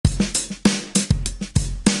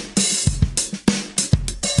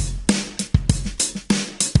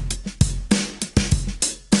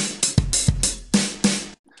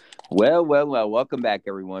Well. Welcome back,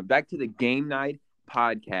 everyone. Back to the Game Night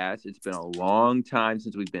podcast. It's been a long time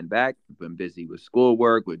since we've been back. We've been busy with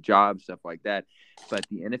schoolwork, with jobs, stuff like that. But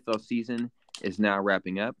the NFL season is now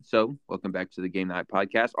wrapping up. So, welcome back to the Game Night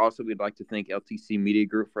podcast. Also, we'd like to thank LTC Media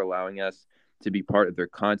Group for allowing us to be part of their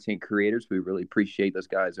content creators. We really appreciate those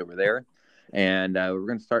guys over there. And we're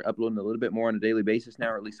going to start uploading a little bit more on a daily basis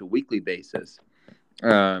now, or at least a weekly basis.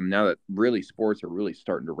 Now that really sports are really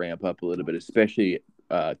starting to ramp up a little bit, especially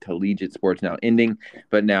collegiate sports now ending,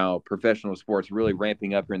 but now professional sports really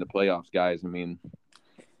ramping up here in the playoffs, guys. I mean,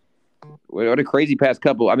 what a crazy past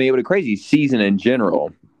couple. I mean, what a crazy season in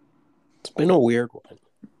general. It's been a weird one.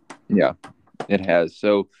 Yeah, it has.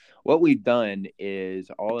 So what we've done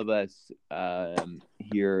is all of us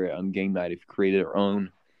here on Game Night have created our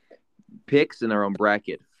own picks and our own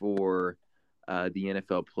bracket for the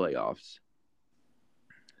NFL playoffs.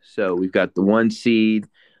 So we've got the 1 seed,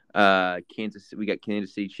 Kansas. We got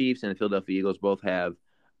Kansas City Chiefs and the Philadelphia Eagles both have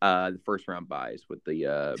the first round buys with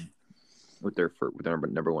their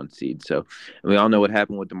number 1 seed. So we all know what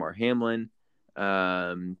happened with DeMar Hamlin.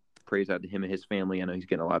 Praise out to him and his family. I know he's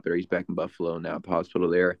getting a lot better. He's back in Buffalo now at the hospital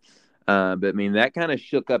there. But I mean that kind of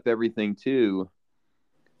shook up everything too.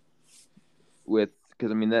 Because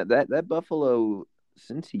I mean that Buffalo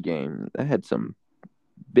Cincy game that had some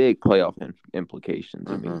big playoff implications.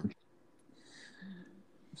 I mean,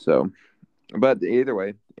 so, but either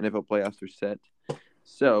way, NFL playoffs are set.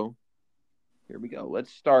 So here we go.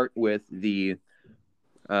 Let's start with the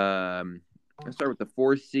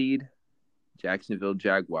 4th seed, Jacksonville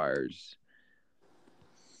Jaguars,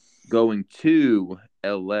 going to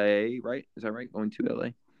LA. Right? Is that right? Going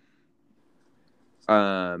to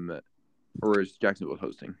LA. Or is Jacksonville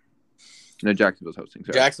hosting? No, Jacksonville's hosting.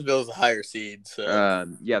 Sorry. Jacksonville's a higher seed. So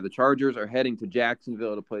the Chargers are heading to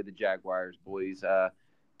Jacksonville to play the Jaguars, boys.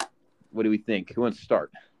 What do we think? Who wants to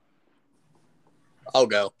start? I'll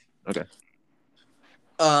go. Okay.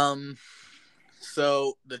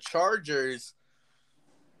 So the Chargers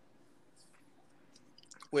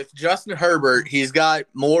with Justin Herbert, he's got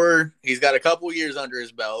a couple years under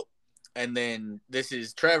his belt, and then this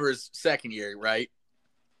is Trevor's second year, right?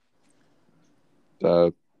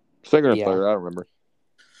 Second or third, I don't remember.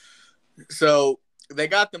 So they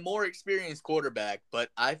got the more experienced quarterback, but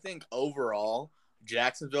I think overall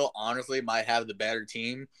Jacksonville honestly might have the better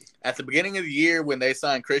team. At the beginning of the year when they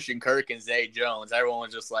signed Christian Kirk and Zay Jones, everyone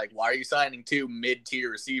was just like, why are you signing 2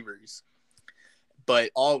 mid-tier receivers?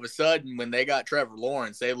 But all of a sudden, when they got Trevor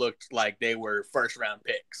Lawrence, they looked like they were first-round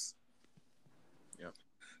picks. Yep.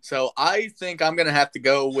 So I think I'm going to have to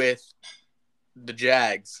go with the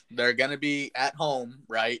Jags. They're going to be at home,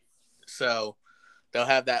 right? So they'll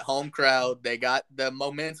have that home crowd. They got the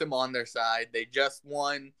momentum on their side. They just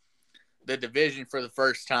won the division for the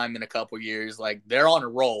first time in a couple years. Like, they're on a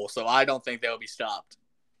roll, so I don't think they'll be stopped.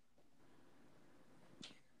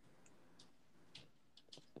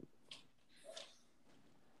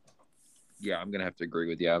 Yeah, I'm gonna have to agree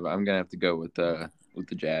with you. I'm gonna have to go with the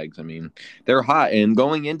Jags. I mean, they're hot, and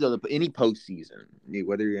going into any postseason,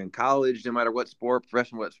 whether you're in college, no matter what sport,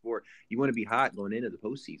 professional what sport, you want to be hot going into the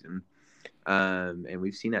postseason. And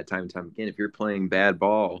we've seen that time and time again. If you're playing bad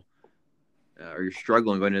ball or you're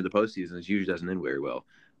struggling going into the postseason, it usually doesn't end very well.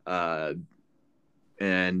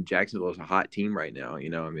 And Jacksonville is a hot team right now. You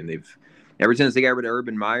know, I mean, they've ever since they got rid of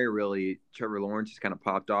Urban Meyer, really, Trevor Lawrence just kind of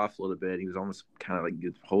popped off a little bit. He was almost kind of like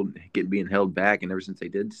being held back. And ever since they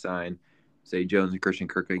did sign Zay Jones and Christian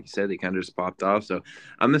Kirk, like you said, they kind of just popped off. So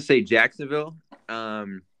I'm going to say Jacksonville.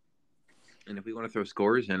 And if we want to throw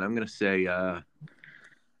scores in, I'm going to say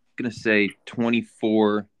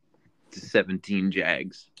 24-17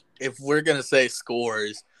 Jags. If we're going to say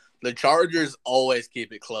scores, the Chargers always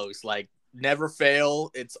keep it close. Like, never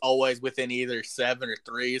fail. It's always within either 7 or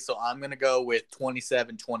 3. So I'm going to go with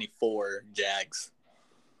 27-24 Jags.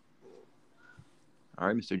 All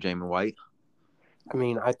right, Mr. Jamin White. I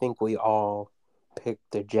mean, I think we all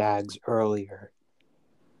picked the Jags earlier.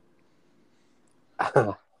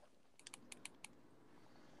 I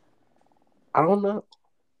don't know.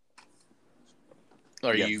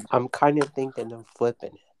 I'm kind of thinking of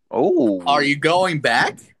flipping it. Oh. Are you going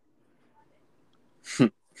back?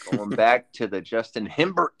 Going back to the Justin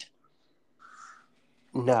Herbert.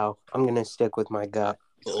 No, I'm going to stick with my gut.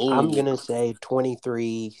 Ooh. I'm going to say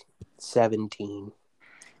 23-17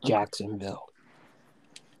 Jacksonville.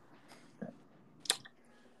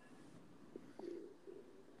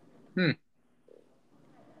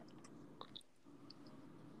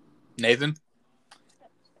 Nathan?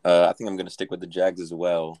 I think I'm going to stick with the Jags as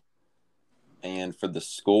well. And for the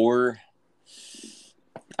score,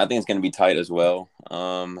 I think it's going to be tight as well.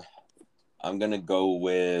 I'm going to go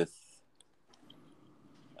with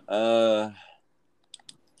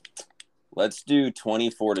Let's do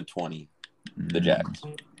 24-20. The Jags.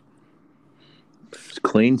 It's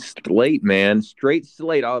clean slate, man. Straight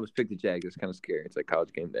slate. All of us pick the Jags. It's kind of scary. It's like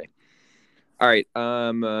college game day. All right.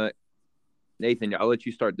 Nathan, I'll let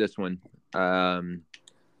you start this one.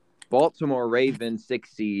 Baltimore Ravens,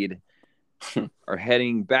 6 seed, are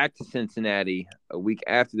heading back to Cincinnati a week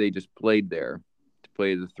after they just played there to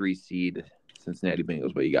play the 3 seed Cincinnati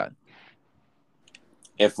Bengals. What you got?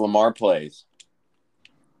 If Lamar plays,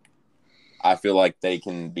 I feel like they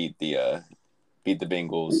can beat the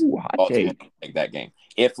Bengals. Ooh, hot Baltimore take. take that game.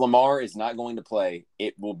 If Lamar is not going to play,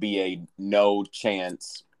 it will be a no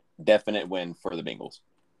chance, definite win for the Bengals.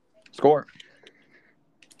 Score.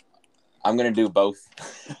 I'm gonna do both.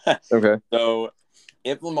 Okay. So,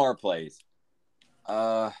 if Lamar plays,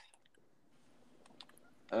 man,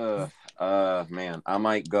 I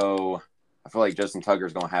might go. I feel like Justin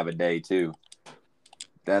Tucker's gonna have a day too.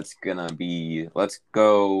 That's gonna be. Let's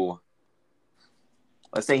go.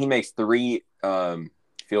 Let's say he makes 3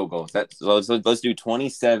 field goals. Let's do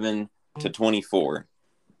 27-24.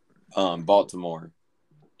 Baltimore.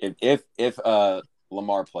 If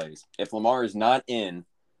Lamar plays, if Lamar is not in,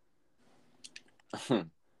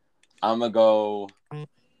 I'm gonna go.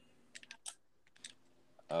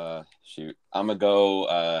 I'm gonna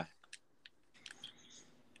go.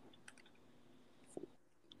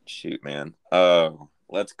 Man.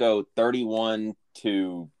 Let's go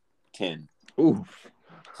 31-10. Oof.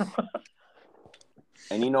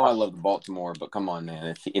 And I love the Baltimore, but come on,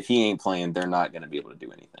 man. If he ain't playing, they're not going to be able to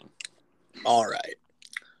do anything. All right.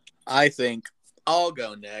 I think I'll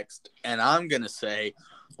go next, and I'm going to say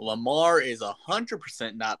Lamar is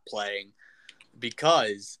 100% not playing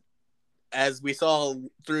because, as we saw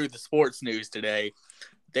through the sports news today,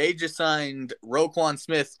 they just signed Roquan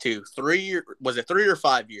Smith to 3 or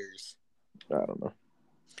 5 years? I don't know.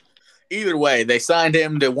 Either way, they signed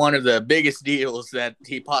him to one of the biggest deals that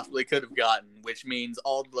he possibly could have gotten, which means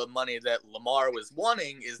all the money that Lamar was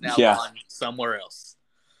wanting is now gone somewhere else.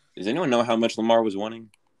 Does anyone know how much Lamar was wanting?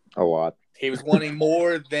 A lot. He was wanting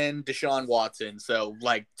more than Deshaun Watson, so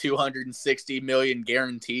like $260 million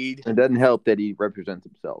guaranteed. It doesn't help that he represents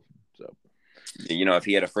himself. So, if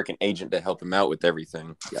he had a freaking agent to help him out with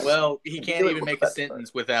everything. Well, he can't even make a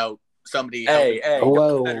sentence without somebody. Hey,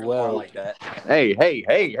 Whoa. like that.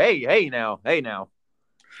 Hey now.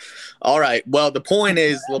 All right. Well, the point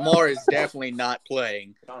is Lamar is definitely not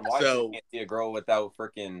playing. So can't see a girl without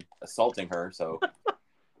freaking assaulting her. So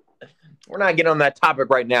we're not getting on that topic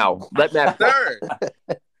right now. Let Matt. Sir,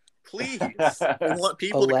 please. We want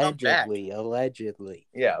people to come back. Allegedly.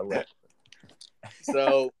 Yeah.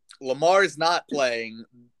 So Lamar's not playing.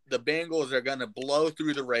 The Bengals are going to blow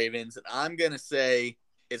through the Ravens, and I'm going to say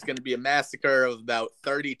it's going to be a massacre of about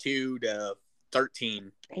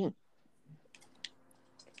 32-13.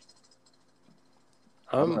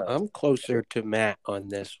 I'm closer to Matt on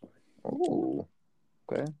this one. Oh,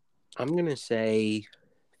 okay. I'm going to say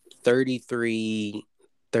 33-13.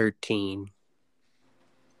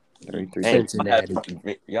 33. Cincinnati.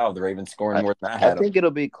 Yeah, the Ravens scoring more than I think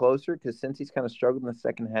it'll be closer because since he's kind of struggled in the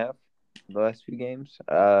second half, the last few games,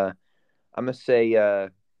 I'm going to say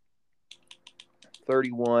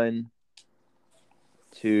 31-21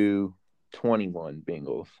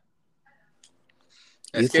 Bengals.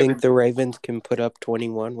 You think the Ravens can put up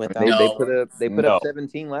 21 without? They put up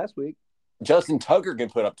 17 last week. Justin Tucker can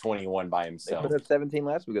put up 21 by himself. They put up 17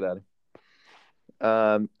 last week without him.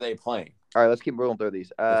 They playing. All right, let's keep rolling through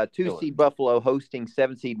these. 2 seed Buffalo hosting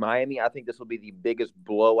 7 seed Miami. I think this will be the biggest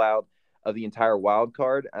blowout of the entire wild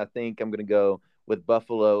card. I think I'm going to go with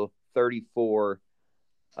Buffalo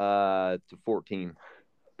 34-14.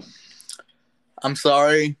 I'm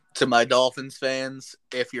sorry to my Dolphins fans,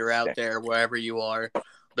 if you're out there, wherever you are.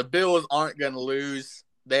 The Bills aren't going to lose.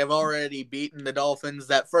 They have already beaten the Dolphins.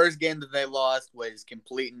 That first game that they lost was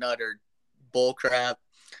complete and utter bullcrap.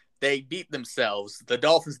 They beat themselves. The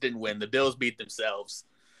Dolphins didn't win. The Bills beat themselves.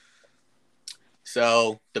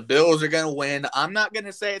 So the Bills are going to win. I'm not going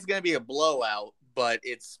to say it's going to be a blowout, but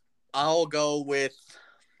I'll go with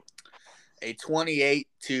a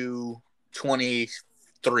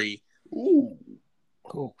 28-23. Ooh.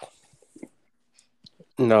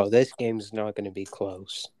 No, this game's not going to be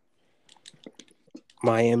close.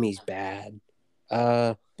 Miami's bad.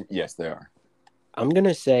 Yes, they are. I'm going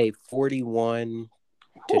to say 41-20.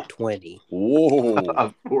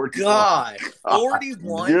 Whoa. God.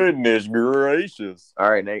 41? Goodness gracious.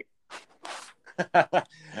 All right, Nate.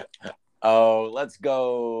 Let's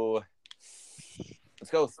go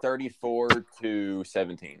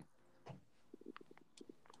 34-17.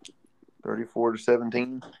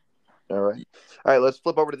 34-17. All right. All right, let's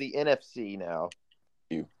flip over to the NFC now.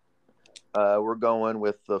 You. We're going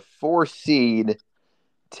with the 4 seed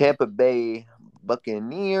Tampa Bay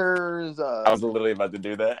Buccaneers I was literally about to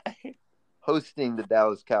do that. hosting the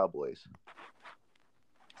Dallas Cowboys.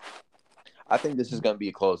 I think this is going to be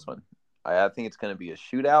a close one. I think it's going to be a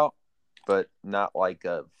shootout, but not like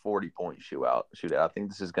a 40-point shootout. I think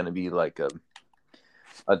this is going to be like a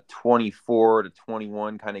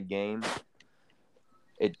 24-21 kind of game.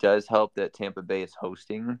 It does help that Tampa Bay is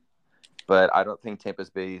hosting, but I don't think Tampa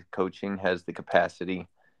Bay coaching has the capacity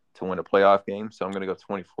to win a playoff game. So I'm going to go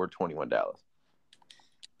 24-21 Dallas.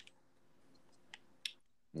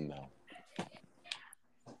 No.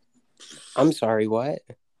 I'm sorry, what?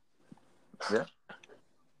 Yeah.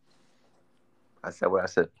 I said what I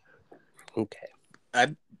said. Okay.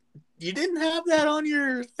 You didn't have that on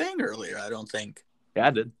your thing earlier, I don't think. Yeah,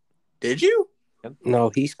 I did. Did you? No,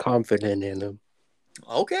 he's confident in him.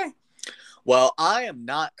 Okay. Well, I am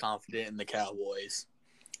not confident in the Cowboys.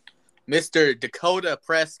 Mr. Dakota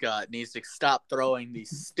Prescott needs to stop throwing these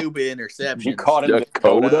stupid interceptions. You called him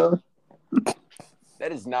Dakota?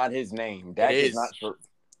 That is not his name. Dak It is is. not sure.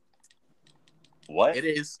 What? It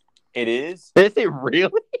is. It is? Is it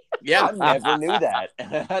really? Yeah. I never knew that.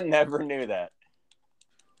 I never knew that.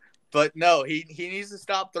 But no, he needs to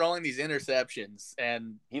stop throwing these interceptions.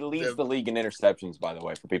 And He leads the league in interceptions, by the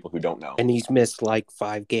way, for people who don't know. And he's missed like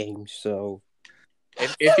 5 games, so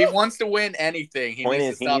if he wants to win anything, he Point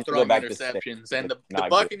needs is, to he stop needs to go throwing back to interceptions. six. And the Not good.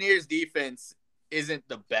 Buccaneers defense isn't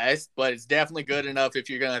the best, but it's definitely good enough if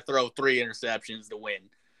you're going to throw 3 interceptions to win.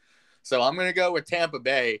 So I'm going to go with Tampa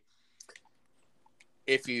Bay.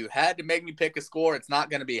 If you had to make me pick a score, it's not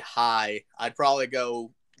going to be high. I'd probably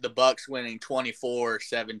go the Bucs winning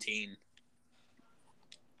 24-17.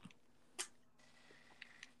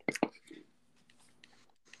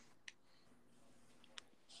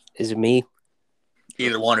 is it me?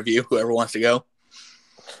 Either one of you, whoever wants to go.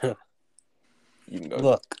 You can go.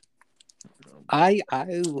 Look, I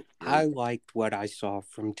liked what I saw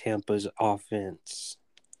from Tampa's offense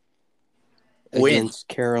Win. against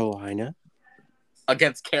Carolina.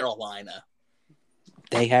 Against Carolina.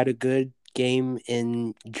 They had a good game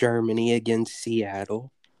in Germany against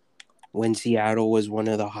Seattle when Seattle was one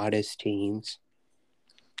of the hottest teams.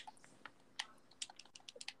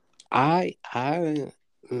 I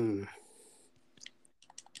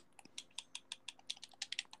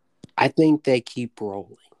think they keep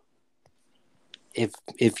rolling.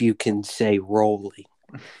 If you can say rolling.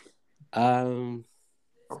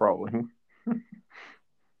 Crawling.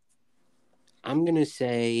 I'm going to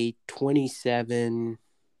say 27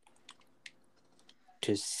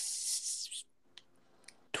 to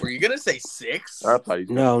Were you going to say 6? I thought you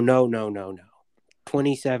No.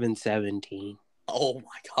 27-17 Oh,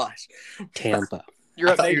 my gosh. Tampa.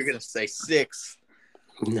 I thought you were going to say 6.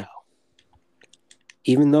 No.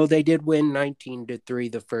 Even though they did win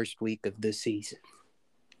 19-3 the first week of the season.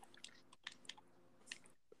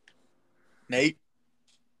 Nate?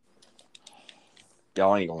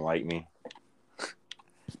 Y'all ain't gonna like me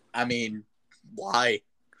I mean, why?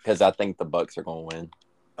 because I think the Bucks are gonna win.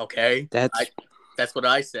 Okay. That's what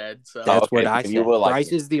I said. So That's okay, what I you said. will like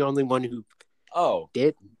Bryce me. is the only one who Oh,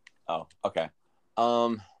 didn't. okay.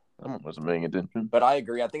 I wasn't paying attention. But I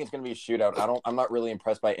agree. I think it's gonna be a shootout. I'm not really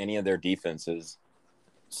impressed by any of their defenses.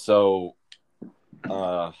 So,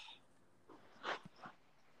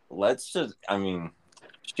 let's just. I mean,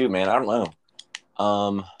 shoot, man. I don't know.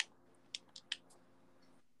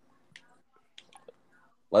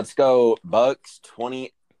 Let's go Bucks 28-20.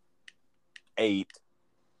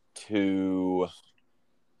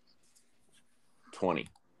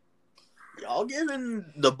 y'all giving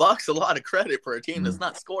the Bucs a lot of credit for a team that's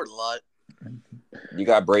not scored a lot. You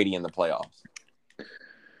got Brady in the playoffs.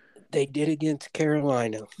 They did against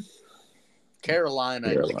Carolina. Carolina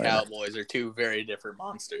and the Cowboys are 2 very different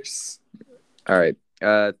monsters. All right.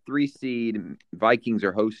 3 seed Vikings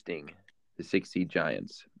are hosting the 6 seed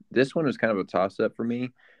Giants. This one was kind of a toss-up for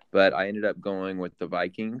me, but I ended up going with the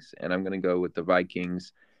Vikings, and I'm going to go with the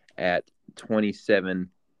Vikings at 27-17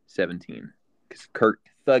 because Kirk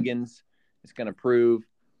Thuggins is going to prove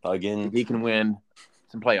Again, he can win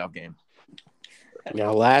some playoff games.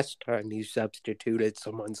 Now, last time you substituted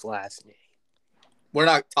someone's last name. We're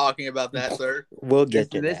not talking about that, sir. We'll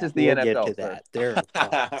get to This that. is the we'll NFL, get to sir. that. There are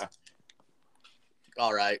talks.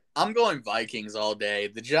 All right. I'm going Vikings all day.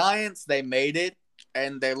 The Giants, they made it,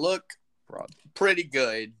 and they look pretty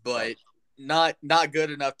good, but not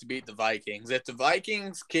good enough to beat the Vikings. If the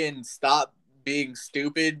Vikings can stop being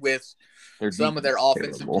stupid with some of their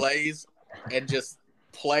offensive plays and just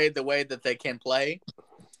play the way that they can play,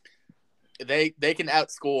 They can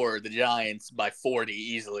outscore the Giants by 40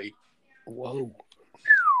 easily. Whoa.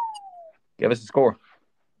 Give us a score.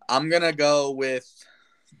 I'm going to go with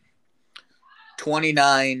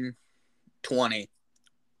 29-20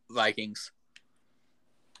 Vikings.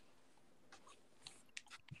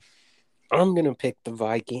 I'm going to pick the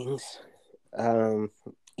Vikings,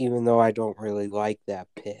 even though I don't really like that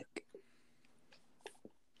pick.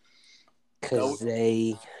 Because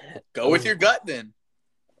they... Go with your gut then.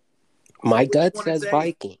 My What do you gut wanna says say?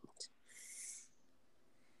 Vikings.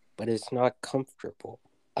 But it's not comfortable.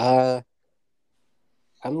 I'm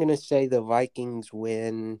going to say the Vikings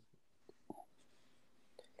win...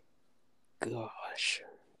 Gosh.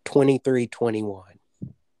 23-21.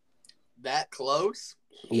 That close?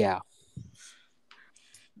 Yeah.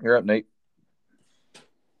 You're up, Nate.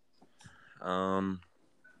 I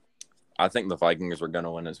think the Vikings were going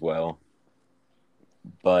to win as well.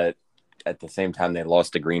 But at the same time, they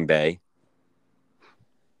lost to Green Bay.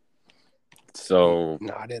 So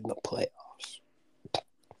Not in the playoffs.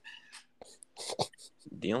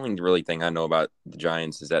 the only really thing I know about the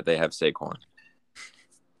Giants is that they have Saquon.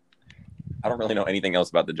 I don't really know anything else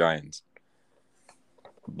about the Giants.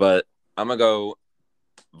 But I'm going to go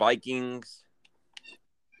Vikings.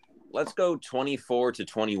 Let's go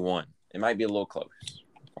 24-21. It might be a little close.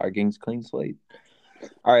 Vikings clean slate.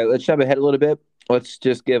 All right, let's jump ahead a little bit. Let's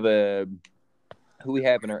just give who we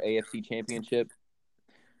have in our AFC Championship.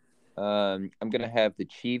 I'm going to have the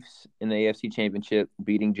Chiefs in the AFC Championship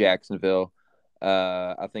beating Jacksonville.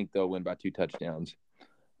 I think they'll win by 2 touchdowns.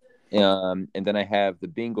 And then I have the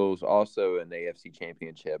Bengals also in the AFC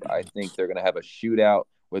Championship. I think they're going to have a shootout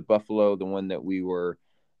with Buffalo, the one that we were –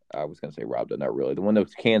 I was going to say robbed, but not really. The one that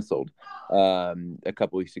was canceled a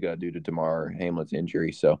couple weeks ago due to Damar Hamlin's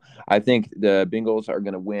injury. So I think the Bengals are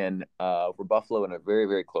going to win for Buffalo in a very,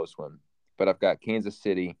 very close one. But I've got Kansas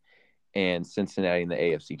City and Cincinnati in the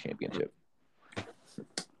AFC Championship.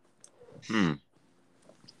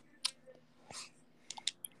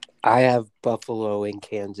 I have Buffalo and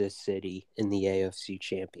Kansas City in the AFC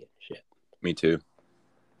Championship. Me too.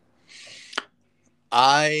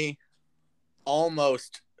 I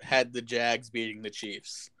almost had the Jags beating the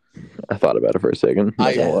Chiefs. I thought about it for a second.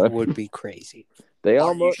 That would be crazy. They Are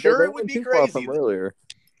almost you sure they it would weren't be too far crazy? from earlier.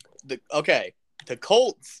 The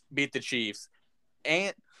Colts beat the Chiefs,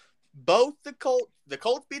 and both the Colts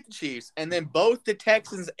beat the Chiefs, and then both the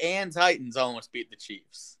Texans and Titans almost beat the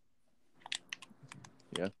Chiefs.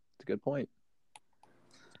 Yeah, it's a good point.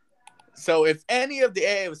 So if any of the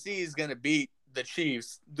AFC is going to beat the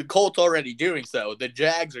Chiefs, the Colts already doing so. The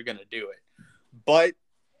Jags are going to do it. But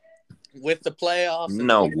with the playoffs and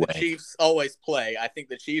No the way the way. Chiefs always play, I think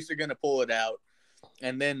the Chiefs are going to pull it out.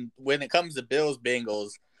 And then when it comes to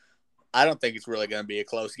Bills-Bengals, I don't think it's really going to be a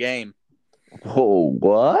close game. Oh,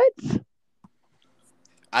 what?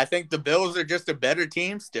 I think the Bills are just a better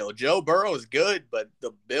team still. Joe Burrow is good, but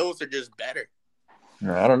the Bills are just better.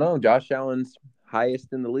 I don't know. Josh Allen's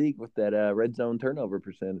highest in the league with that red zone turnover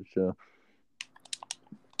percentage. So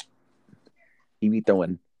he be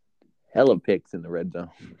throwing hella picks in the red zone.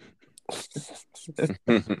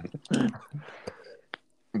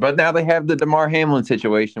 But now they have the Damar Hamlin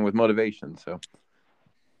situation with motivation. So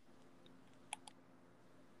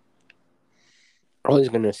I was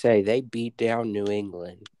going to say, they beat down New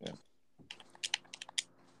England. Yeah.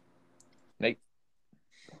 Nate?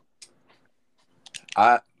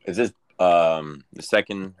 Is this the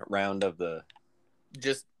second round of the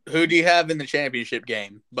Just who do you have in the championship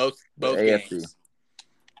game? Both AFC. games.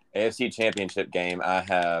 AFC Championship game? I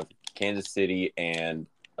have Kansas City and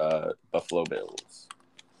Buffalo Bills.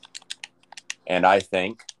 And I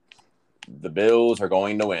think the Bills are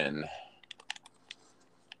going to win.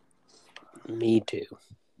 Me too.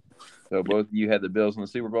 So both of you had the Bills in the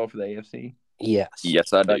Super Bowl for the AFC? Yes.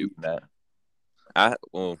 Yes, I Thought do. you did that.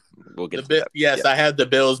 We'll get to that. Yes, Yeah. I had the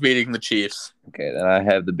Bills beating the Chiefs. Okay, then I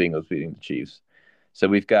have the Bengals beating the Chiefs. So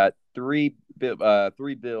we've got three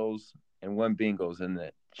Bills and one Bengals in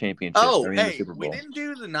the championship. Oh, in the hey, Super we Bowl. didn't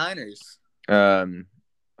do the Niners. Oh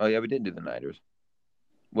yeah, we did do the Niners.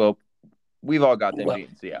 Well, we've all got them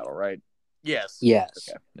beating Seattle, right? Yes. Yes.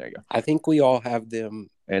 Okay, there you go. I think we all have them.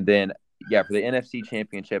 And then, yeah, for the NFC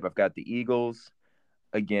Championship, I've got the Eagles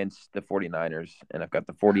against the 49ers, and I've got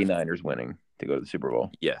the 49ers winning to go to the Super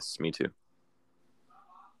Bowl. Yes, me too.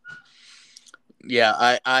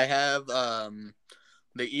 Yeah, I have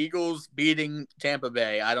the Eagles beating Tampa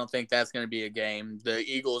Bay. I don't think that's going to be a game. The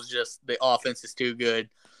Eagles the offense is too good.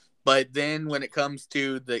 But then when it comes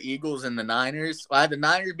to the Eagles and the Niners, I had the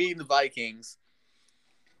Niners beating the Vikings,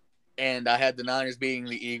 and I had the Niners beating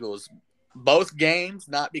the Eagles. both games,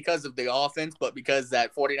 not because of the offense, but because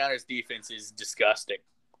that 49ers defense is disgusting.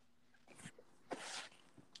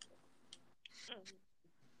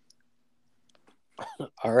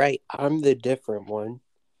 All right, I'm the different one.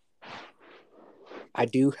 I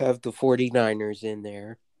do have the 49ers in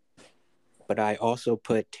there, but I also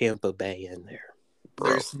put Tampa Bay in there.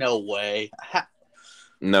 Bro. There's no way.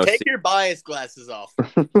 No, Take your bias glasses off.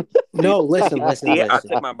 No, listen. See, I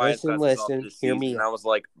took my bias glasses off Listen. this Hear season, me and I out. was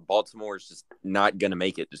like, Baltimore's just not gonna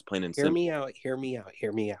make it, just plain and Hear simple.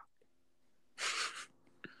 me out.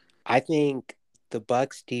 I think the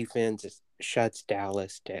Bucs defense shuts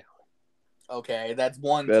Dallas down. Okay, that's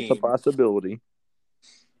one That's a team. possibility.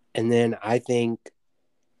 And then I think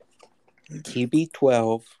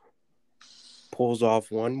TB12 pulls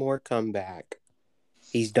off one more comeback.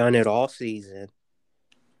 He's done it all season.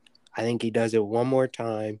 I think he does it one more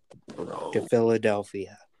time to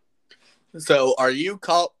Philadelphia. So are you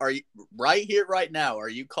right here, right now? Are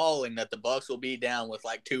you calling that the Bucs will be down with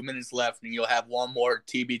like 2 minutes left, and you'll have one more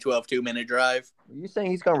TB12 2-minute drive? Are you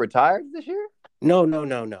saying he's going to retire this year? No.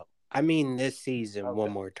 I mean this season Okay.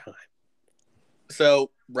 one more time.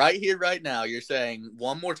 So right here, right now, you're saying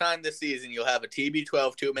one more time this season, you'll have a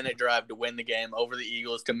TB12 2-minute drive to win the game over the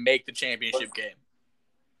Eagles to make the championship game.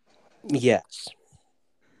 Yes.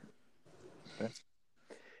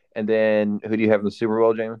 And then who do you have in the Super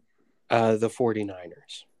Bowl, Jamie? The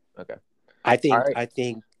 49ers. Okay. I All right.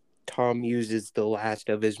 think Tom uses the last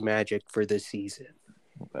of his magic for the season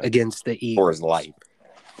Okay. against the Eagles. For his life.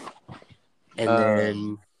 And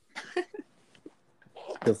then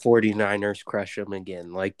the 49ers crush them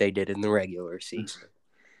again like they did in the regular season.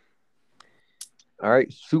 All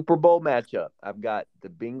right, Super Bowl matchup. I've got the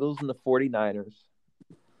Bengals and the 49ers.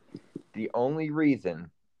 The only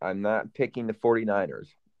reason I'm not picking the 49ers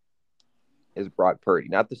is Brock Purdy.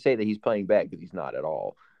 Not to say that he's playing bad, because he's not at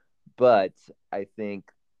all. But I think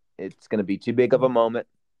it's going to be too big of a moment.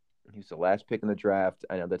 He's the last pick in the draft.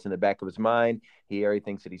 I know that's in the back of his mind. He already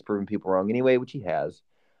thinks that he's proven people wrong anyway, which he has.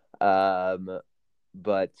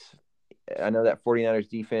 But I know that 49ers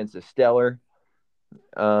defense is stellar.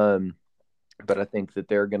 But I think that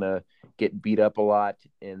they're going to get beat up a lot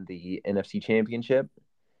in the NFC Championship.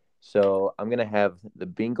 So I'm going to have the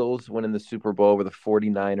Bengals winning the Super Bowl over the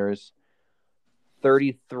 49ers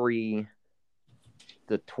 33-24.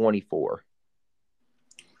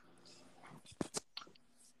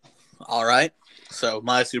 All right. So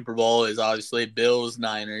my Super Bowl is obviously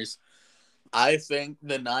Bills-Niners. I think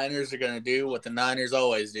the Niners are going to do what the Niners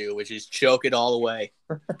always do, which is choke it all away.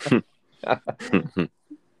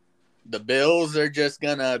 The Bills are just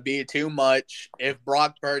going to be too much. If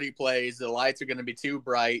Brock Purdy plays, the lights are going to be too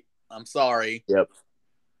bright. I'm sorry. Yep.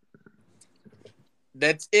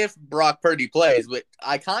 That's if Brock Purdy plays, but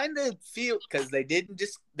I kind of feel, because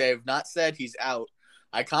they've not said he's out.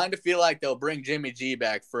 I kind of feel like they'll bring Jimmy G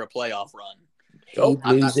back for a playoff run. He'd I'm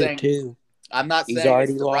not lose saying- it too. I'm not He's saying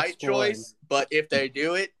already it's the lost right choice, but if they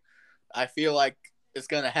do it, I feel like it's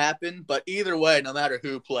going to happen. But either way, no matter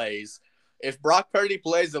who plays, if Brock Purdy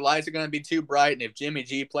plays, the lights are going to be too bright, and if Jimmy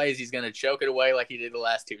G plays, he's going to choke it away like he did the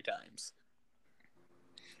last 2 times.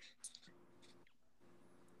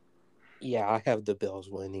 Yeah, I have the Bills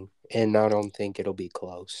winning, and I don't think it'll be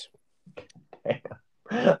close.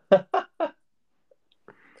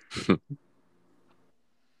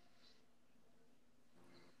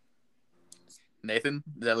 Nathan,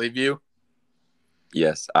 does that leave you?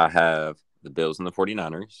 Yes, I have the Bills and the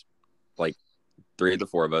 49ers, like 3 of the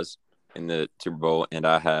 4 of us in the Super Bowl, and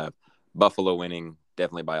I have Buffalo winning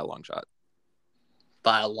definitely by a long shot.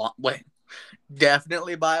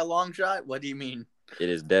 Definitely by a long shot? What do you mean? It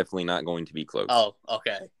is definitely not going to be close. Oh,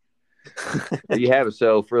 okay. There you have it.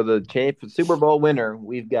 So for the Super Bowl winner,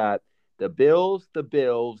 we've got the Bills, and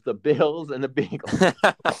the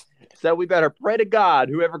Bengals. So we better pray to God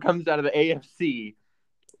whoever comes out of the AFC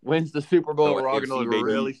wins the Super Bowl. We're all going to look baby.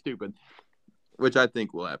 really stupid, which I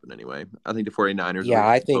think will happen anyway. I think the 49ers. Yeah,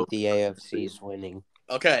 I think the AFC is winning.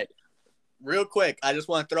 Okay. Real quick, I just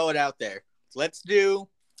want to throw it out there. Let's do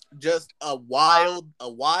just a wild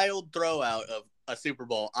throw out of a Super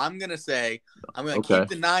Bowl. I'm going to say I'm going to keep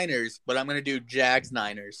the Niners, but I'm going to do Jags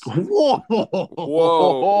Niners. Whoa.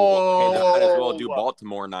 Whoa. Okay, then might as well do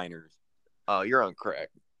Baltimore Niners. Oh, you're on crack.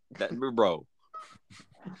 Bro.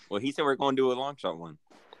 Well, he said we're going to do a long shot one.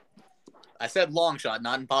 I said long shot,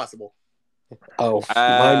 not impossible. Oh,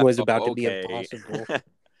 mine was about to be impossible.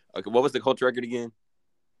 Okay, what was the Colts record again?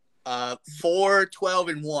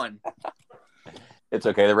 4-12-1. It's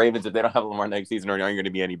okay. The Ravens, if they don't have Lamar next season, aren't going to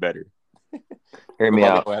be any better. Hear me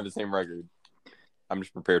out. They'll have the same record. I'm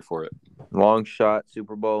just prepared for it. Long shot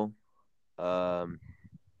Super Bowl.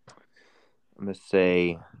 I'm going to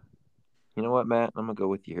say, you know what, Matt? I'm going to go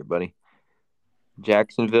with you here, buddy.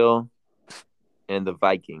 Jacksonville and the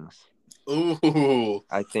Vikings. Ooh.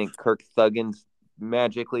 I think Kirk Thuggins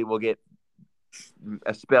magically will get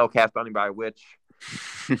a spell cast on him by a witch.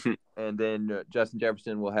 And then Justin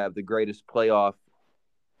Jefferson will have the greatest playoff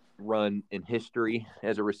run in history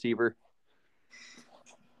as a receiver.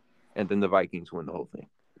 And then the Vikings win the whole thing.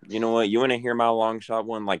 You know what? You want to hear my long shot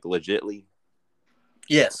one, like legitly?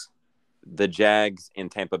 Yes. The Jags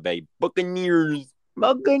and Tampa Bay Buccaneers.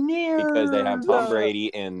 Because they have Tom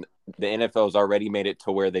Brady, and the NFL's already made it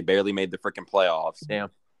to where they barely made the freaking playoffs.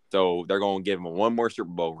 Damn. So they're going to give them one more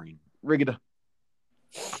Super Bowl ring. Rig it up.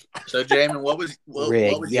 So, Jamin, what was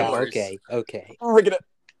yours? Okay. Rig it up.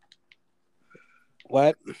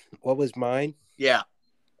 What was mine? Yeah.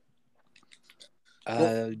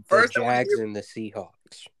 The first Jags and the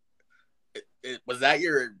Seahawks. Was that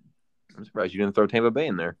your? I'm surprised you didn't throw Tampa Bay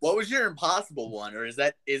in there. What was your impossible one, or is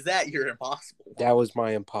that your impossible one? That was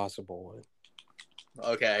my impossible one.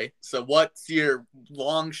 Okay, so what's your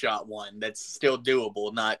long shot one that's still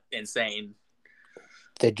doable, not insane?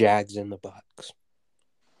 The Jags and the Bucks.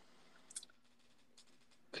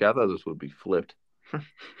 See, I thought this would be flipped.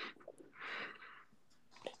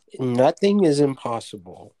 Nothing is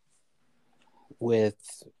impossible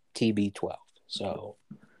with TB12. So,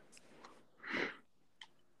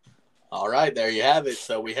 all right, there you have it.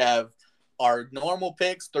 So we have our normal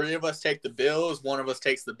picks. 3 of us take the Bills, 1 of us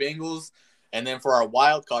takes the Bengals, and then for our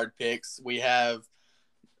wild card picks, we have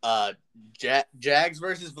Jags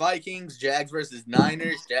versus Vikings, Jags versus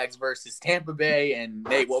Niners, Jags versus Tampa Bay, and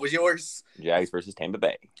Nate, what was yours? Jags versus Tampa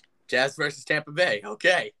Bay. Jags versus Tampa Bay.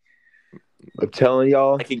 Okay. I'm telling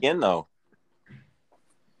y'all. Like again, though.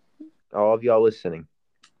 All of y'all listening.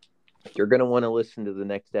 You're going to want to listen to the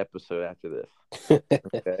next episode after this.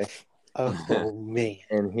 Okay? oh, man.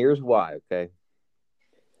 And here's why, okay?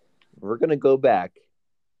 We're going to go back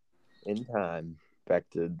in time, back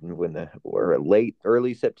to when we're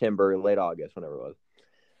early September, late August, whenever it was,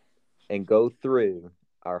 and go through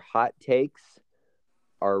our hot takes,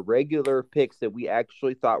 our regular picks that we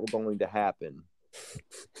actually thought were going to happen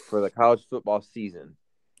for the college football season.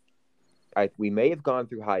 We may have gone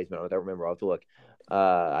through Heisman. I don't remember. I'll have to look.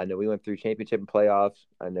 I know we went through championship and playoffs.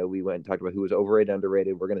 I know we went and talked about who was overrated,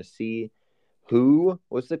 underrated. We're going to see who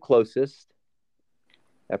was the closest.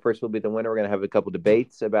 That person will be the winner. We're going to have a couple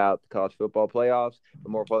debates about the college football playoffs.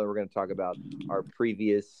 But more importantly, we're going to talk about our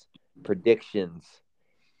previous predictions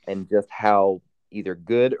and just how either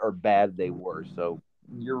good or bad they were. So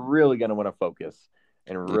you're really going to want to focus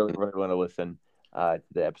and really want to listen to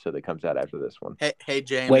the episode that comes out after this one. Hey,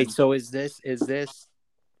 James. Wait, so is this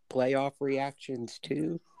playoff reactions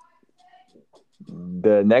too?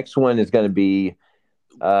 The next one is going to be,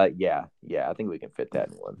 I think we can fit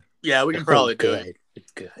that in one. Yeah, we can probably do it.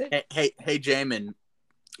 It's good. Hey, Jamin.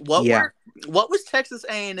 What was Texas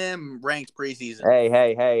A&M ranked preseason? Hey!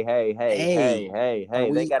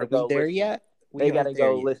 They got to go there listen. Yet? They got to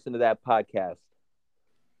go listen to that podcast.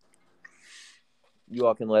 You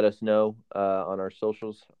all can let us know on our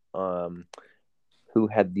socials who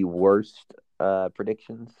had the worst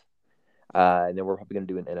predictions. And then we're probably going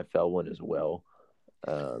to do an NFL one as well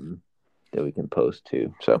that we can post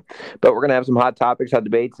too. So, but we're going to have some hot topics, hot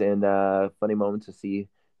debates, and funny moments to see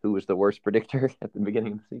who was the worst predictor at the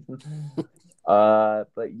beginning of the season.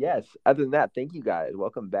 But yes, other than that, thank you guys.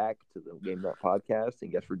 Welcome back to the Game Night Podcast.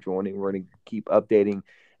 And guys for joining. We're going to keep updating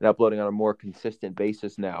and uploading on a more consistent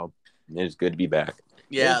basis now. It's good to be back.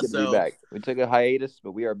 Yeah, it's good to be back. We took a hiatus,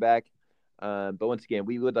 but we are back. But once again,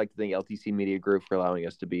 we would like to thank LTC Media Group for allowing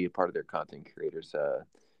us to be a part of their content creators to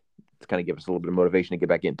kind of give us a little bit of motivation to get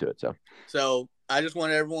back into it. So I just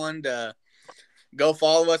want everyone to go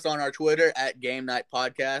follow us on our Twitter at Game Night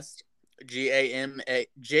Podcast, GAMENITE.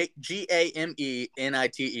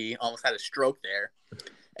 Almost had a stroke there.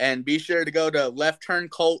 And be sure to go to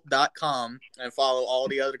leftturncult.com and follow all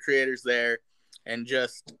the other creators there and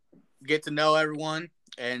just get to know everyone.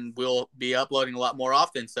 And we'll be uploading a lot more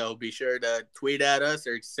often. So be sure to tweet at us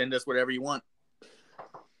or send us whatever you want.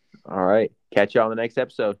 All right. Catch you on the next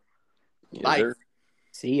episode. Bye.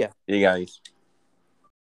 See ya. See you guys.